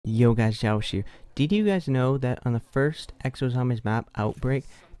Yo guys, Josh here. Did you guys know that on the first Exozombies map, Outbreak,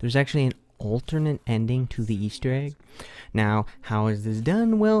 there's actually an alternate ending to the Easter egg? Now, how is this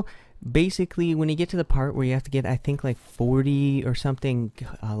done? Well, basically, when you get to the part where you have to get, I think, like 40 or something,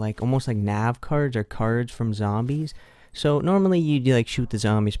 like almost like nav cards or cards from zombies. So normally you like shoot the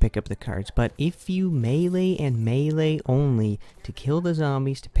zombies, pick up the cards, but if you melee and melee only to kill the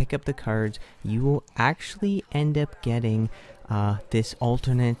zombies to pick up the cards, you will actually end up getting this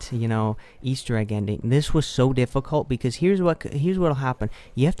alternate, Easter egg ending. This was so difficult because here's what'll happen.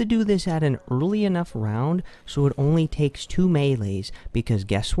 You have to do this at an early enough round so it only takes 2 melees, because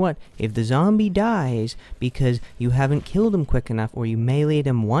guess what? If the zombie dies because you haven't killed him quick enough, or you meleeed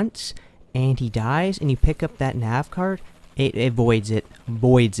him once and he dies and you pick up that nav card, it voids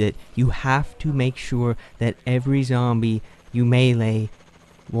it. You have to make sure that every zombie you melee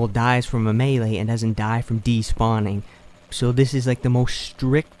dies from a melee and doesn't die from despawning. So this is like the most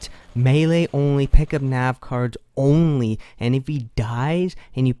strict melee only, pick up nav cards only, and if he dies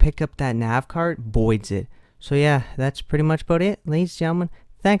and you pick up that nav card, voids it. So yeah, that's pretty much about it, ladies and gentlemen.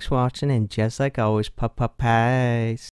 Thanks for watching, and just like always, peace.